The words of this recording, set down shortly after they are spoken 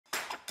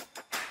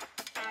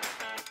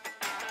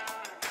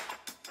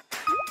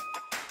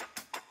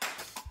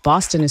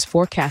Boston is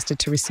forecasted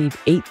to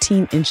receive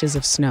 18 inches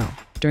of snow.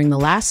 During the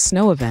last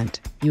snow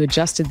event, you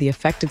adjusted the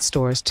affected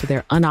stores to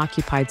their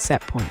unoccupied set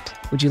point.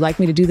 Would you like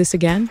me to do this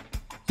again?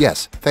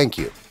 Yes, thank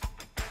you.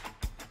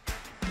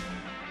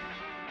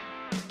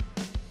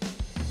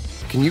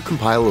 Can you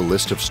compile a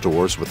list of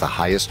stores with the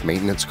highest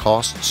maintenance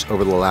costs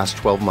over the last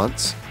 12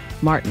 months?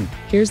 Martin,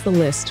 here's the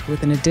list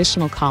with an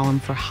additional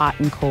column for hot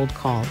and cold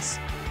calls.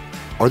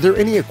 Are there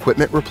any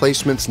equipment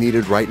replacements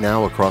needed right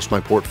now across my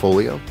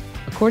portfolio?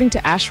 According to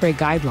ASHRAE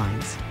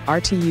guidelines,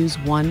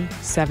 RTUs 1,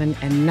 7,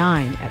 and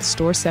 9 at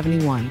Store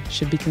 71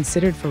 should be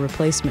considered for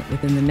replacement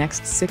within the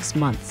next 6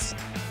 months.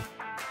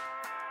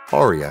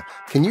 ARIA,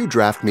 can you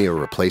draft me a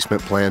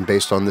replacement plan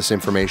based on this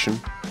information?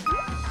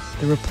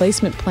 The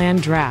replacement plan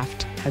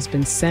draft has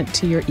been sent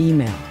to your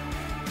email.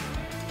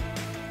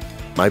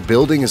 My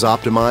building is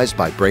optimized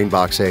by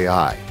BrainBox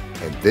AI,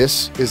 and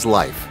this is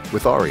life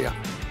with ARIA.